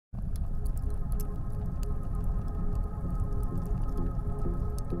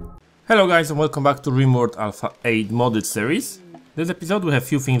Hello guys and welcome back to Rimworld Alpha 8 modded series. This episode we have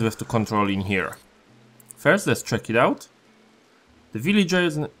few things we have to control in here. First, let's check it out. The villager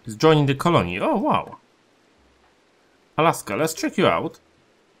is joining the colony. Oh wow. Alaska, let's check you out.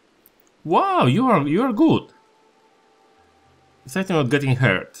 Wow, you are good. Exciting about getting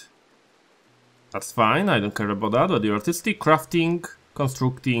hurt. That's fine, I don't care about that, but you're artistic, crafting,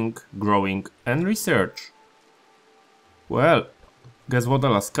 constructing, growing, and research. Well, guess what,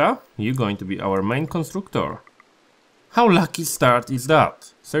 Alaska? You're going to be our main constructor. How lucky start is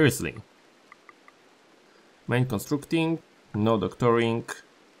that? Seriously. Main constructing, no doctoring.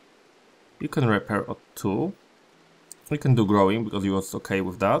 You can repair too. We can do growing because you was okay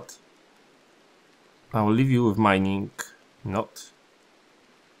with that. I will leave you with mining, not.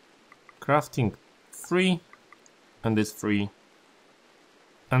 Crafting 3, and this 3,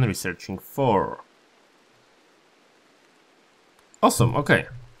 and researching 4. Awesome, okay.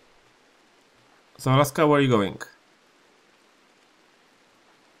 So Alaska, where are you going?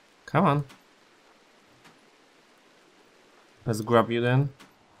 Come on. Let's grab you then,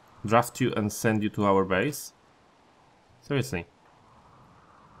 draft you and send you to our base. Seriously.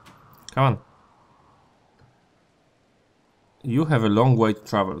 Come on. You have a long way to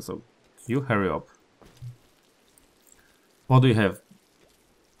travel, so you hurry up. What do you have?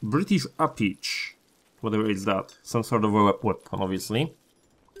 British Epyk. Whatever is that. Some sort of a weapon, obviously.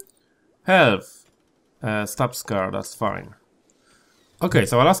 Health. Stab scar, that's fine. Okay,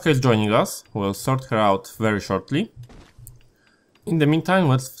 so Alaska is joining us. We'll sort her out very shortly. In the meantime,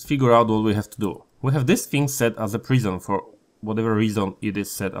 let's figure out what we have to do. We have this thing set as a prison for whatever reason it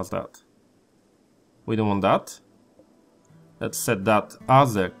is set as that. We don't want that. Let's set that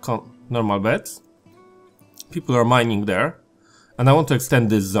as a normal bed. People are mining there. And I want to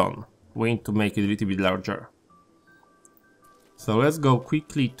extend this zone. We need to make it a little bit larger. So let's go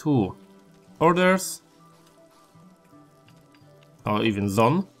quickly to orders. Or even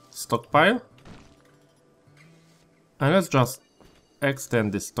zone, stockpile. And let's just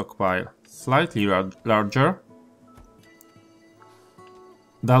extend this stockpile slightly larger.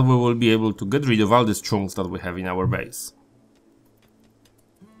 That we will be able to get rid of all these chunks that we have in our base.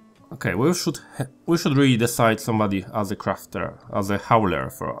 Okay, we should really decide somebody as a crafter, as a howler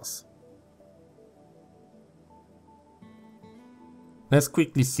for us. Let's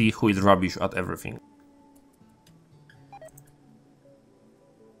quickly see who is rubbish at everything.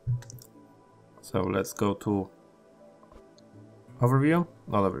 So let's go to overview,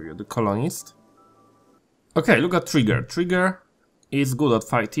 not overview, the colonist. Okay, look at Trigger. Trigger is good at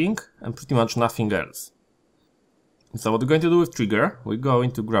fighting and pretty much nothing else. So what we're going to do with Trigger, we're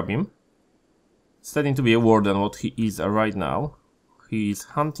going to grab him. Setting to be a warden what he is right now. His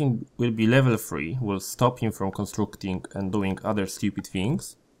hunting will be level 3, will stop him from constructing and doing other stupid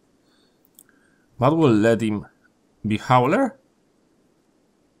things. But we'll let him be howler.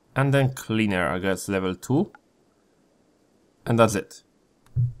 And then cleaner, I guess, level 2. And that's it.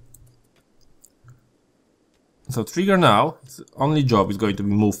 So Trigger now, his only job is going to be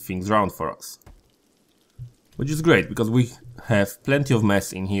move things around for us. Which is great, because we have plenty of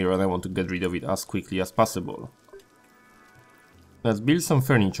mess in here and I want to get rid of it as quickly as possible. Let's build some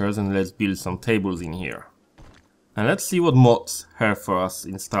furniture and let's build some tables in here. And let's see what mods have for us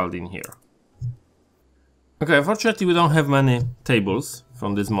installed in here. Okay, unfortunately we don't have many tables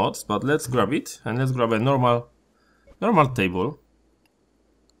from these mods, but let's grab it and let's grab a normal table.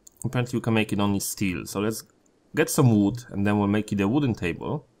 Apparently we can make it only steel, so let's get some wood and then we'll make it a wooden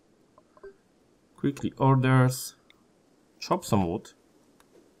table. Quickly orders, chop some wood.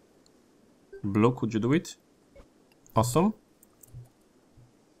 Blue, could you do it? Awesome.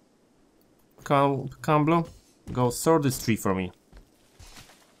 Come Blue, go sort this tree for me.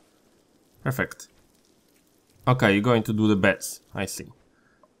 Perfect. Okay, you're going to do the beds, I see.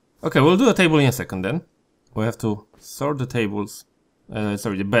 Okay, we'll do the table in a second then. We have to sort the tables,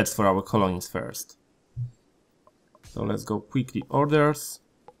 the beds for our colonies first. So let's go quickly orders.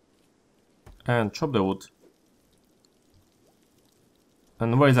 And chop the wood.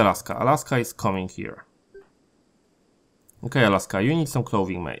 And where is Alaska? Alaska is coming here. Okay, Alaska, you need some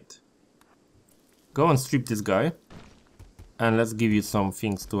clothing made. Go and strip this guy. And let's give you some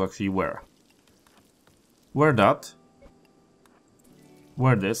things to actually wear. Wear that.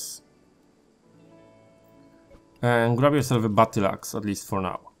 Wear this. And grab yourself a battle axe, at least for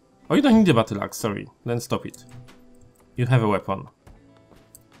now. Oh, you don't need a battle axe, sorry. Then stop it. You have a weapon.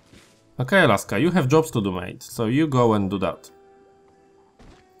 Okay, Alaska, you have jobs to do, mate, so you go and do that.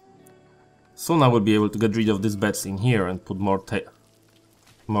 Soon I will be able to get rid of these beds in here and put more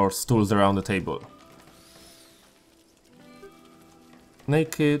stools around the table.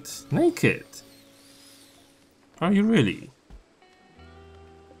 Naked. Naked? Are you really?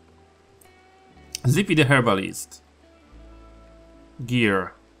 Zippy the Herbalist.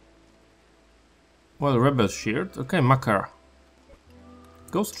 Gear. Well, Rebel Shield. Okay, Makar.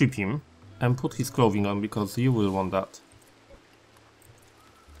 Go strip him and put his clothing on because you will want that.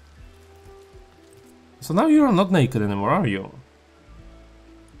 So now you are not naked anymore, are you?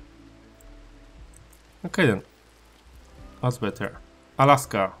 Okay then. That's better.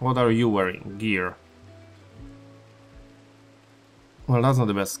 Alaska, what are you wearing? Gear. Well, that's not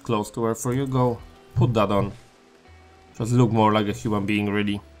the best clothes to wear for you. Go put that on. Just look more like a human being,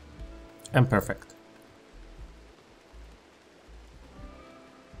 really. And perfect.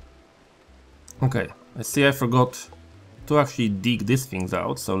 Okay, I see I forgot to actually dig these things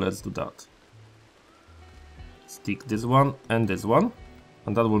out, so let's do that. Let's dig this one, and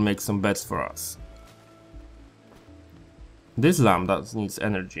that will make some beds for us. This lamp that needs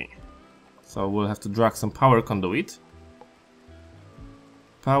energy, so we'll have to drag some power conduit.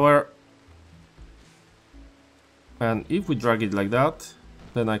 Power. And if we drag it like that,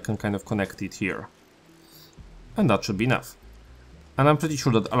 then I can kind of connect it here. And that should be enough. And I'm pretty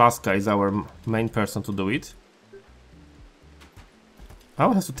sure that Alaska is our main person to do it. I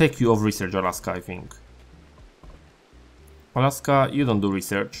will have to take you off research, Alaska, I think. Alaska, you don't do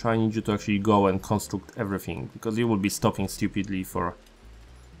research. I need you to actually go and construct everything, because you will be stopping stupidly for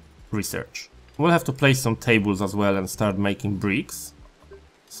research. We'll have to place some tables as well and start making bricks.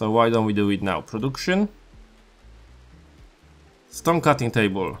 So why don't we do it now? Production. Stone cutting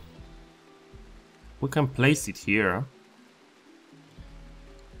table. We can place it here.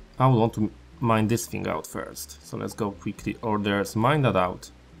 I would want to mine this thing out first. So let's go quickly orders, mine that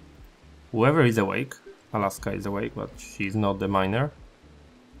out. Whoever is awake. Alaska is awake, but she's not the miner.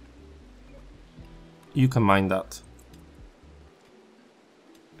 You can mine that.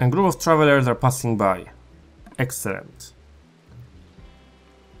 And group of travelers are passing by. Excellent.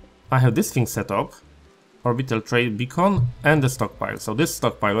 I have this thing set up. Orbital trade beacon and the stockpile. So this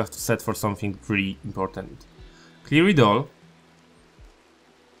stockpile we have to set for something really important. Clear it all.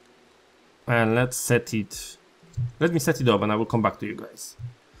 And let's set it. Let me set it up and I will come back to you guys.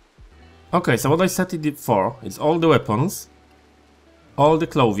 Okay, so what I set it for is all the weapons, all the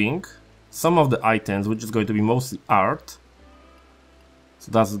clothing, some of the items, which is going to be mostly art. So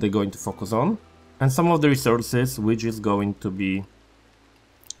that's what they're going to focus on. And some of the resources, which is going to be,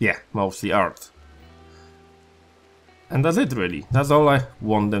 yeah, mostly art. And that's it really. That's all I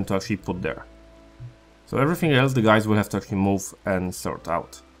want them to actually put there. So everything else the guys will have to actually move and sort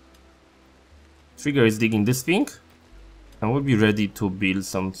out. Trigger is digging this thing. And we'll be ready to build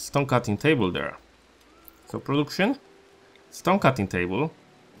some stone cutting table there. So production, stone cutting table,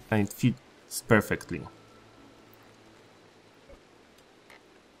 and it fits perfectly.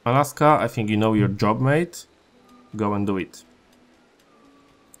 Alaska, I think you know your job, mate. Go and do it.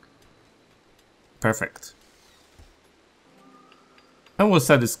 Perfect. And we'll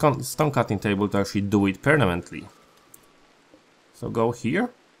set this stone cutting table to actually do it permanently. So go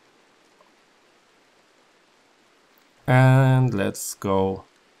here. And let's go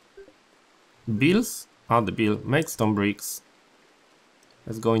bills, add the bill, make stone bricks.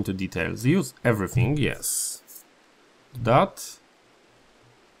 Let's go into details. Use everything, yes. That.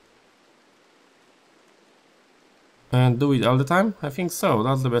 And do it all the time? I think so,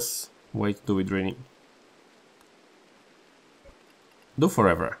 that's the best way to do it really. Do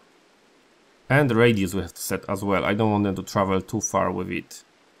forever. And the radius we have to set as well. I don't want them to travel too far with it.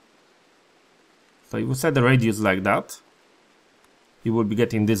 So if we set the radius like that, you will be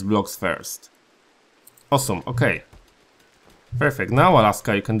getting these blocks first. Awesome, okay. Perfect, now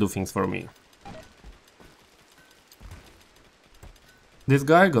Alaska, you can do things for me. This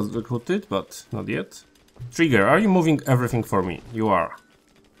guy got recruited, but not yet. Trigger, are you moving everything for me? You are.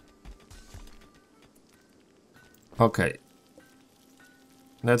 Okay.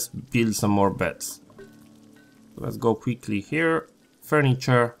 Let's build some more beds. Let's go quickly here.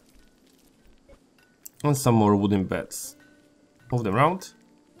 Furniture. And some more wooden beds. Move them around.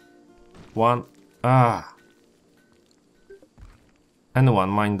 One. Ah. And one.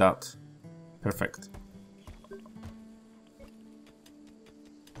 Mind that. Perfect.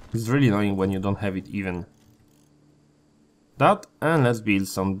 It's really annoying when you don't have it even. That. And let's build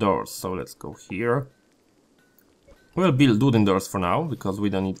some doors. So let's go here. We'll build wooden doors for now, because we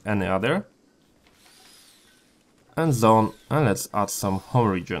don't need any other. And zone. And let's add some home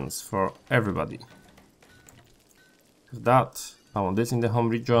regions for everybody. That. I want this in the home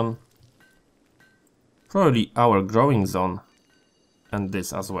region. Probably our growing zone. And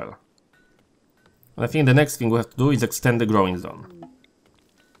this as well. And I think the next thing we have to do is extend the growing zone.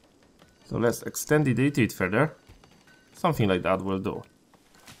 So let's extend it a little bit further. Something like that will do.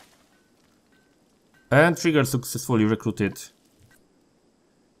 And Trigger successfully recruited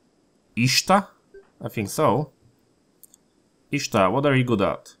Ishta? I think so. Ishta, what are you good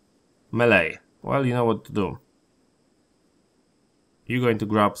at? Melee. Well, you know what to do. You're going to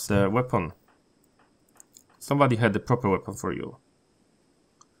grab the weapon. Somebody had the proper weapon for you.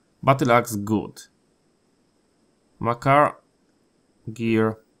 Battle axe, good. Makar,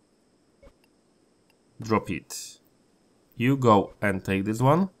 gear, drop it. You go and take this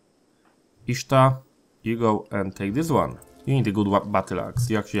one. Ishta, you go and take this one. You need a good battle axe.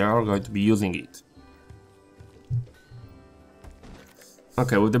 You actually are going to be using it.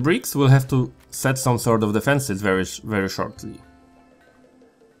 Okay, with the bricks we'll have to set some sort of defenses very shortly.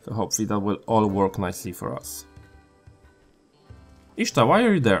 So hopefully that will all work nicely for us. Ishta, why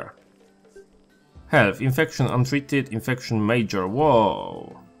are you there? Health, infection untreated, infection major.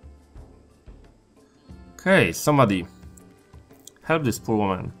 Whoa. Okay, somebody help this poor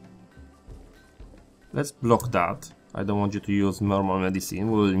woman. Let's block that. I don't want you to use normal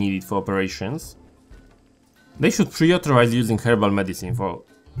medicine. We will need it for operations. They should pre-authorize using herbal medicine for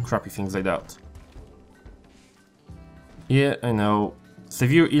crappy things like that. Yeah, I know.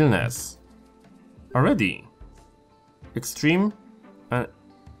 Severe illness. Already. Extreme. And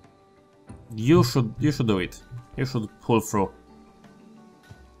you should do it. You should pull through.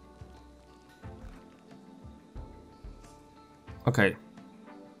 Okay.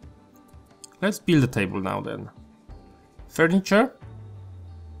 Let's build a table now then. Furniture.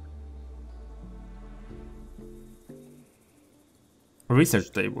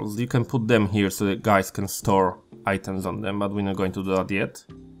 Research tables. You can put them here so the guys can store items on them, but we're not going to do that yet.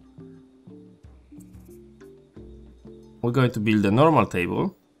 We're going to build a normal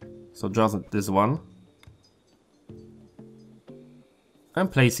table. So just this one. And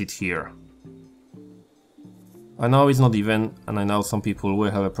place it here. I know it's not even, and I know some people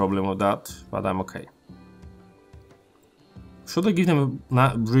will have a problem with that, but I'm okay. Should I give them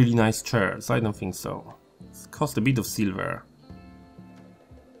a really nice chairs? I don't think so. It costs a bit of silver.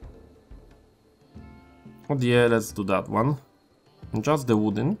 Oh yeah, let's do that one. And just the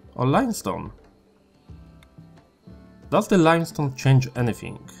wooden or limestone. Does the limestone change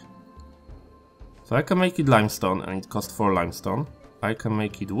anything? So I can make it limestone and it costs 4 limestone. I can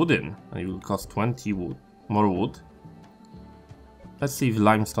make it wooden and it will cost 20 wood, more wood. Let's see if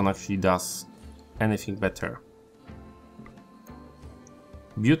limestone actually does anything better.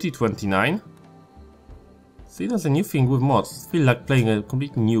 Beauty 29. See, that's a new thing with mods. I feel like playing a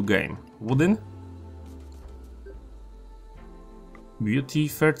completely new game. Wooden. Beauty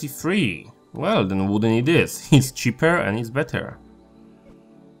 33. Well, then wooden it is. It's cheaper and it's better.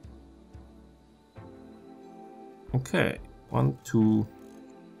 Okay, 1, 2.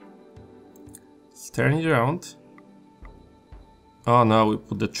 Let's turn it around. Oh no, we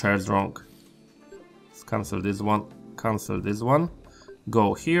put the chairs wrong. Let's cancel this one. Cancel this one.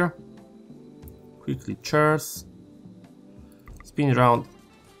 Go here. Quickly chairs. Spin around.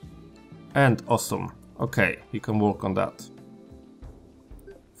 And awesome. Okay, you can work on that.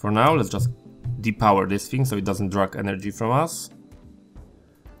 For now, let's just depower this thing so it doesn't drag energy from us.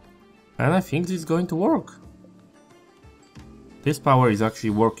 And I think this is going to work. This power is actually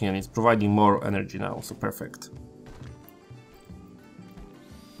working and it's providing more energy now, so perfect.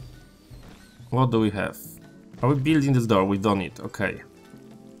 What do we have? Are we building this door? We've done it, okay.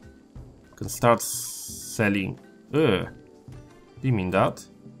 Can start selling. Do you mean that?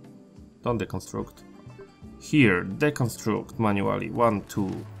 Don't deconstruct. Here, deconstruct manually. 1,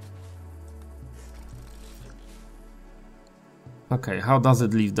 2. Okay, how does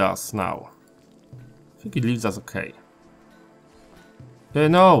it leave us now? I think it leaves us okay.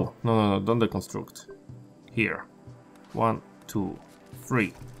 No, don't deconstruct. Here. 1, 2,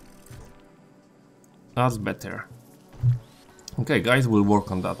 3. That's better. Okay, guys, we'll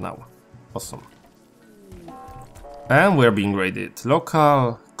work on that now. Awesome. And we're being raided.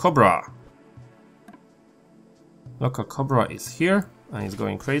 Local Cobra. Local Cobra is here and it's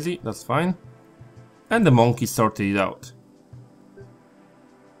going crazy. That's fine. And the monkey sorted it out.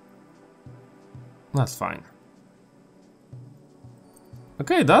 That's fine.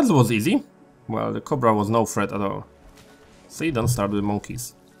 Okay, that was easy. Well, the Cobra was no threat at all. See, don't start with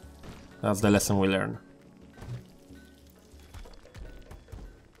monkeys. That's the lesson we learn.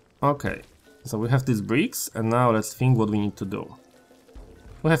 Okay, so we have these bricks, and now let's think what we need to do.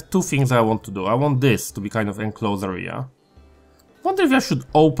 We have 2 things I want to do. I want this to be kind of enclosed area. Wonder if I should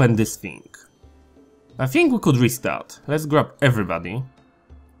open this thing. I think we could risk that. Let's grab everybody.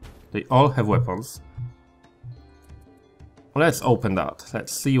 They all have weapons. Let's open that.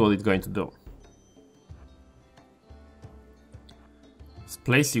 Let's see what it's going to do. Let's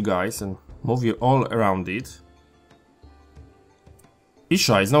place you guys and move you all around it.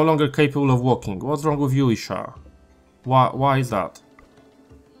 Isha is no longer capable of walking. What's wrong with you, Isha? Why is that?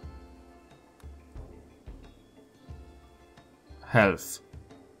 Health.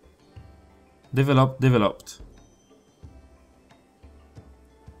 Developed.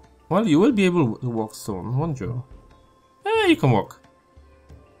 Well, you will be able to walk soon, won't you? Eh, you can walk.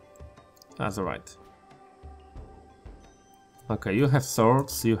 That's alright. Okay, you have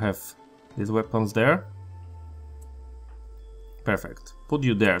swords, you have these weapons there. Perfect. Put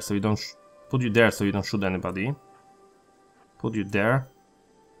you there so you don't shoot anybody. Put you there.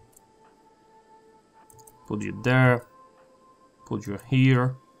 Put you there. Put you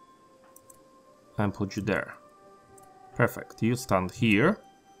here. And put you there. Perfect. You stand here.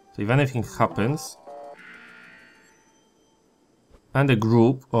 So if anything happens, and a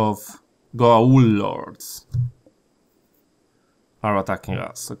group of Goa'uld lords are attacking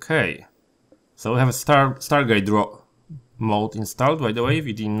us. Okay. So we have a Stargate draw mode installed, by the way, if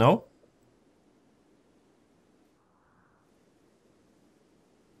you didn't know.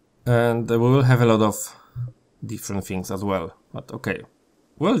 And we will have a lot of different things as well. But okay.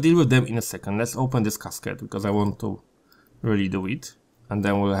 We'll deal with them in a second. Let's open this casket because I want to really do it. And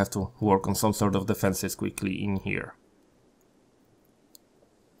then we'll have to work on some sort of defenses quickly in here.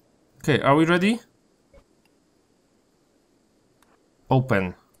 Okay, are we ready?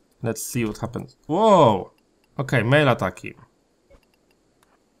 Open. Let's see what happens. Whoa! Okay, male attacking.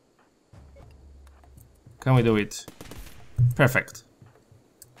 Can we do it? Perfect.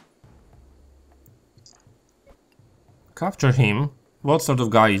 Capture him. What sort of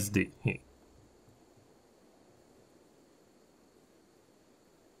guy is he?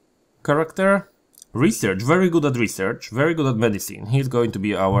 Character? Research. Very good at research. Very good at medicine. He's going to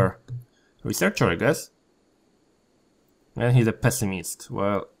be our researcher, I guess. And he's a pessimist.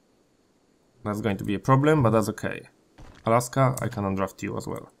 Well, that's going to be a problem, but that's okay. Alaska, I can undraft you as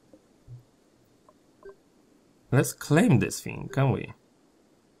well. Let's claim this thing, can we?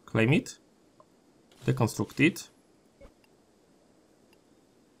 Claim it? Deconstruct it?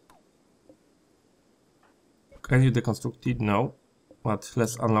 Can you deconstruct it? No. But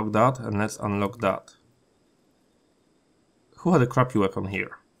let's unlock that and let's unlock that. Who had a crappy weapon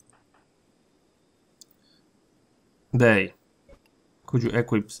here? They. Could you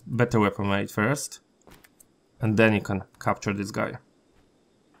equip better weapon mate first? And then you can capture this guy.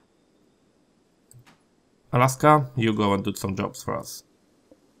 Alaska, you go and do some jobs for us.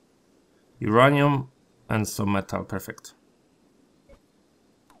 Uranium and some metal, perfect.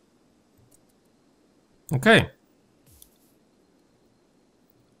 Okay.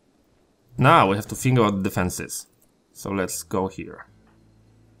 Now we have to think about the defenses. So let's go here.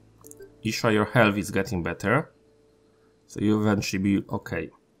 Isha, your health is getting better. So you eventually be okay.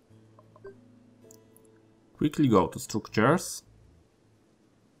 Quickly go to structures.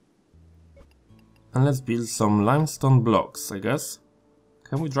 And let's build some limestone blocks, I guess.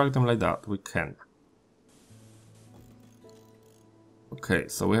 Can we drag them like that? We can. Okay,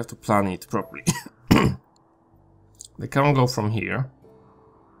 so we have to plan it properly. They can go from here.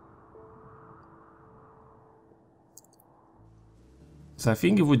 So I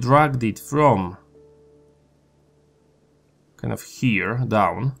think if we dragged it from kind of here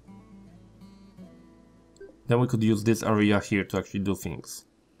down, then we could use this area here to actually do things.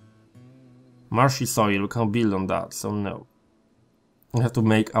 Marshy soil, we can't build on that, so no. We have to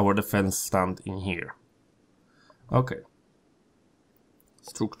make our defense stand in here. Okay.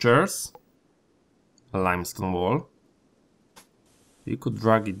 Structures. A limestone wall. You could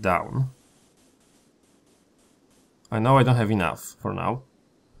drag it down. I know I don't have enough for now,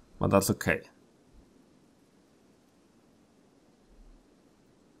 but that's okay.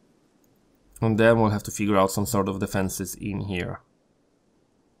 And then we'll have to figure out some sort of defenses in here.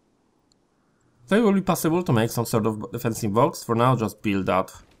 So it will be possible to make some sort of defensive box. For now, just build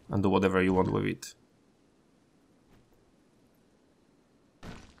that and do whatever you want with it.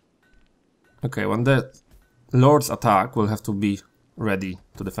 Okay, when the lords attack, we'll have to be ready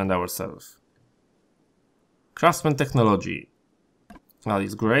to defend ourselves. Craftsman technology. That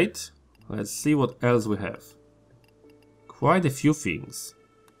is great. Let's see what else we have. Quite a few things.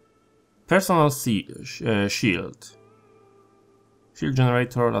 Personal shield. Shield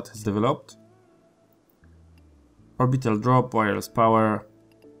generator that has developed. Orbital drop, wireless power.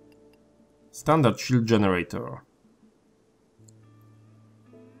 Standard shield generator.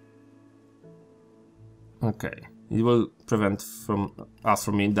 Okay, it will prevent us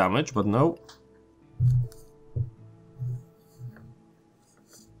from being damaged, but no.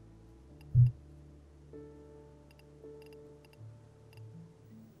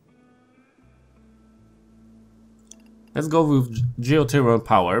 Let's go with geothermal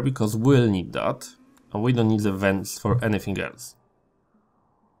power, because we'll need that. And we don't need the vents for anything else.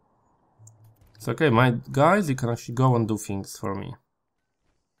 It's okay, my guys, you can actually go and do things for me.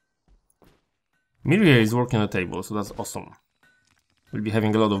 Miria is working on the table, so that's awesome. We'll be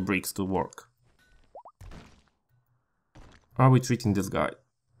having a lot of bricks to work. Are we treating this guy?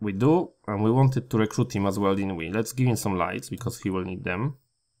 We do, and we wanted to recruit him as well, didn't we? Let's give him some lights, because he will need them.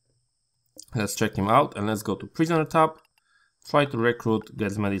 Let's check him out, and let's go to prisoner tab. Try to recruit,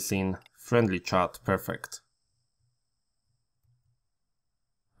 gets medicine, friendly chat, perfect.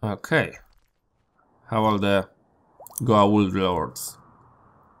 Okay. How are the Goa'uld lords?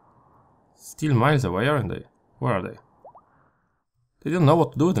 Still miles away, aren't they? Where are they? They don't know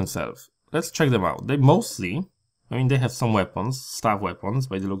what to do with themselves. Let's check them out. They mostly, I mean, they have some weapons, staff weapons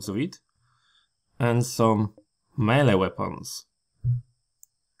by the looks of it, and some melee weapons.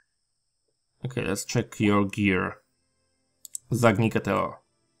 Okay, let's check your gear. Zagniketelo.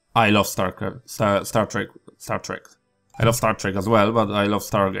 I love Star Trek. I love Star Trek as well, but I love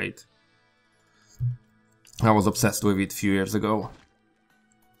Stargate. I was obsessed with it a few years ago.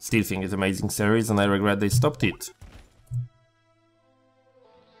 Still think it's an amazing series, and I regret they stopped it.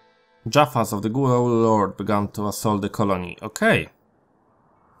 Jaffas of the Goa'uld Lord began to assault the colony. Okay.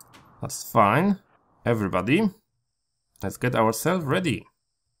 That's fine. Everybody, let's get ourselves ready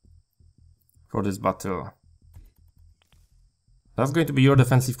for this battle. That's going to be your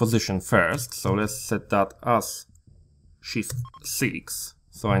defensive position first, so let's set that as Shift 6,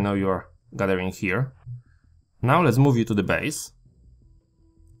 so I know you're gathering here. Now let's move you to the base,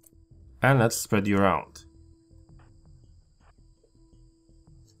 and let's spread you around.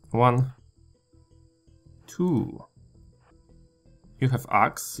 1, 2. You have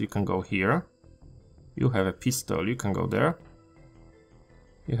axe, you can go here. You have a pistol, you can go there.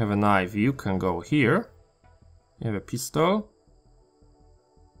 You have a knife, you can go here. You have a pistol.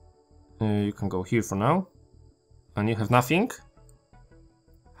 You can go here for now. And you have nothing?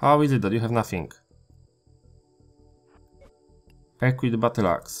 How is it that you have nothing? Equip the battle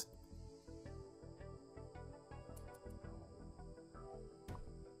axe.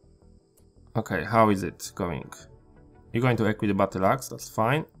 Okay, how is it going? You're going to equip the battle axe, that's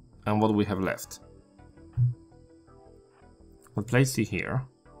fine. And what do we have left? We'll place you here.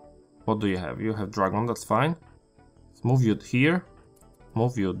 What do you have? You have dragon, that's fine. Let's move you here.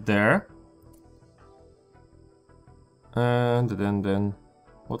 Move you there. And then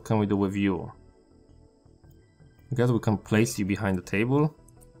what can we do with you? I guess we can place you behind the table.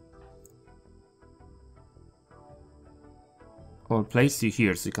 We'll place you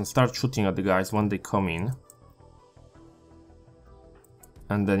here so you can start shooting at the guys when they come in.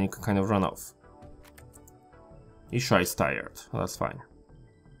 And then you can kind of run off. Isha is tired, that's fine.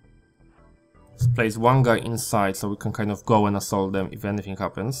 Let's place one guy inside so we can kind of go and assault them if anything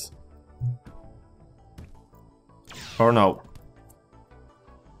happens. Or no.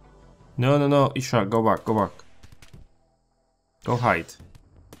 No, Isha, go back. Go hide.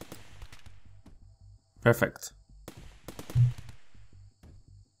 Perfect.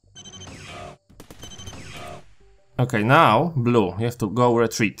 Okay, now, Blue, you have to go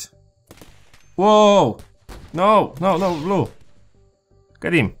retreat. Whoa! No, Blue.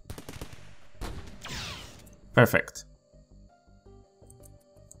 Get him. Perfect.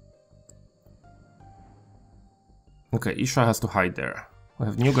 Okay, Isha has to hide there. We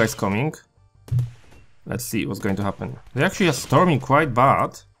have new guys coming. Let's see what's going to happen. They actually are storming quite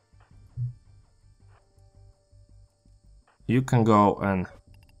bad. You can go and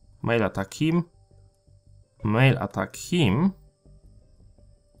melee attack him. Melee attack him.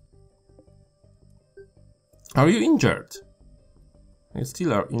 Are you injured? You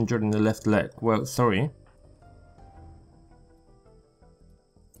still are injured in the left leg. Well, sorry.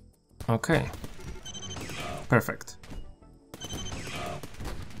 Okay. Perfect.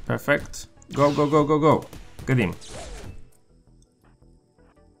 Perfect. Go. Get him.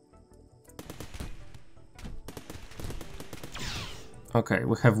 Okay,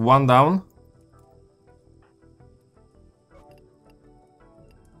 we have one down.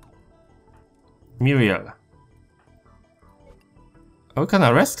 Muriel. Oh, we can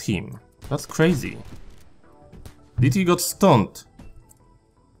arrest him. That's crazy. Did he got stunned?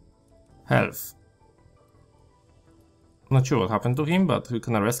 Health. Not sure what happened to him, but we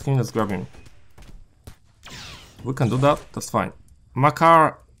can arrest him. Let's grab him. We can do that. That's fine.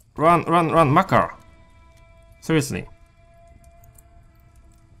 Makar, run, Makar. Seriously.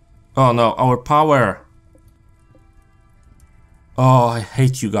 Oh no, our power. Oh, I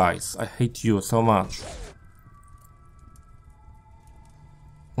hate you guys. I hate you so much.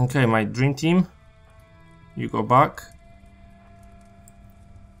 Okay, my dream team. You go back.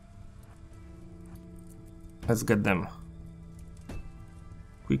 Let's get them.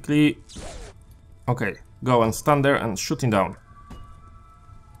 Quickly. Okay, go and stand there and shoot him down.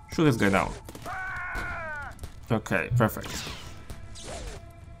 Shoot this guy down. Okay, perfect.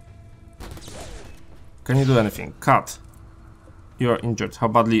 Can you do anything? Cut. You are injured. How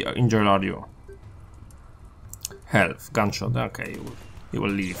badly injured are you? Health. Gunshot. Okay, you will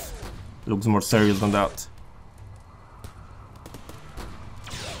leave. Looks more serious than that.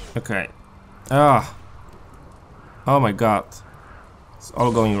 Okay. Ah. Oh my god. It's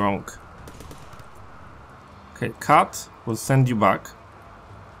all going wrong. Okay, cut. We'll send you back.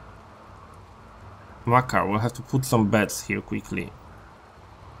 Makar, we'll have to put some beds here quickly.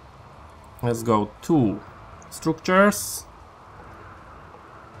 Let's go to structures.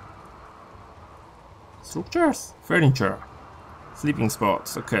 Structures? Furniture. Sleeping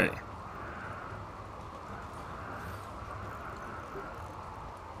spots, okay.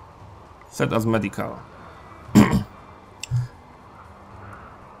 Set as medical.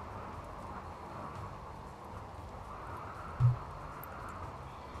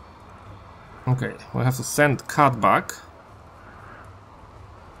 Okay, we'll have to send Cat back.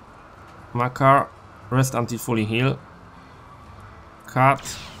 Makar, rest until fully heal.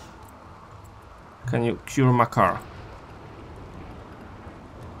 Cat, can you cure Makar?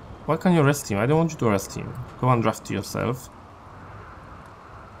 Why can't you rest him? I don't want you to rest him. Go and draft yourself.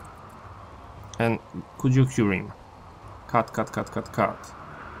 And could you cure him? Cat.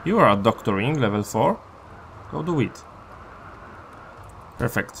 You are a doctoring level 4. Go do it.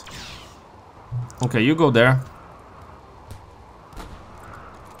 Perfect. Okay, you go there.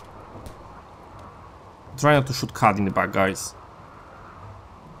 Try not to shoot Cat in the back, guys.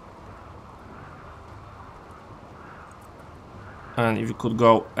 And if you could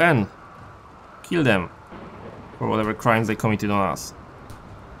go and kill them for whatever crimes they committed on us.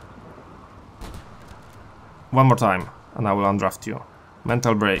 One more time, and I will undraft you.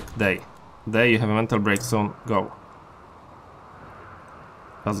 Mental break, day. Day, you have a mental break soon. Go.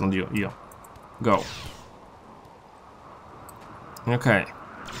 That's not you, you. Go. Okay.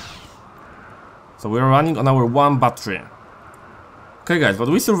 So we're running on our one battery. Okay guys, but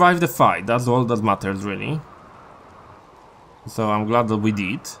we survived the fight. That's all that matters really. So I'm glad that we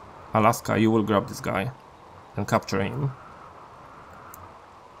did. Alaska, you will grab this guy and capture him.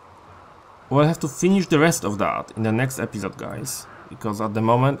 We'll have to finish the rest of that in the next episode, guys, because at the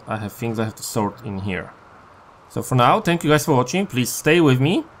moment I have things I have to sort in here. So for now, thank you guys for watching. Please stay with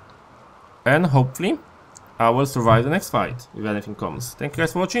me, and hopefully I will survive the next fight if anything comes. Thank you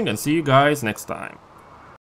guys for watching, and see you guys next time.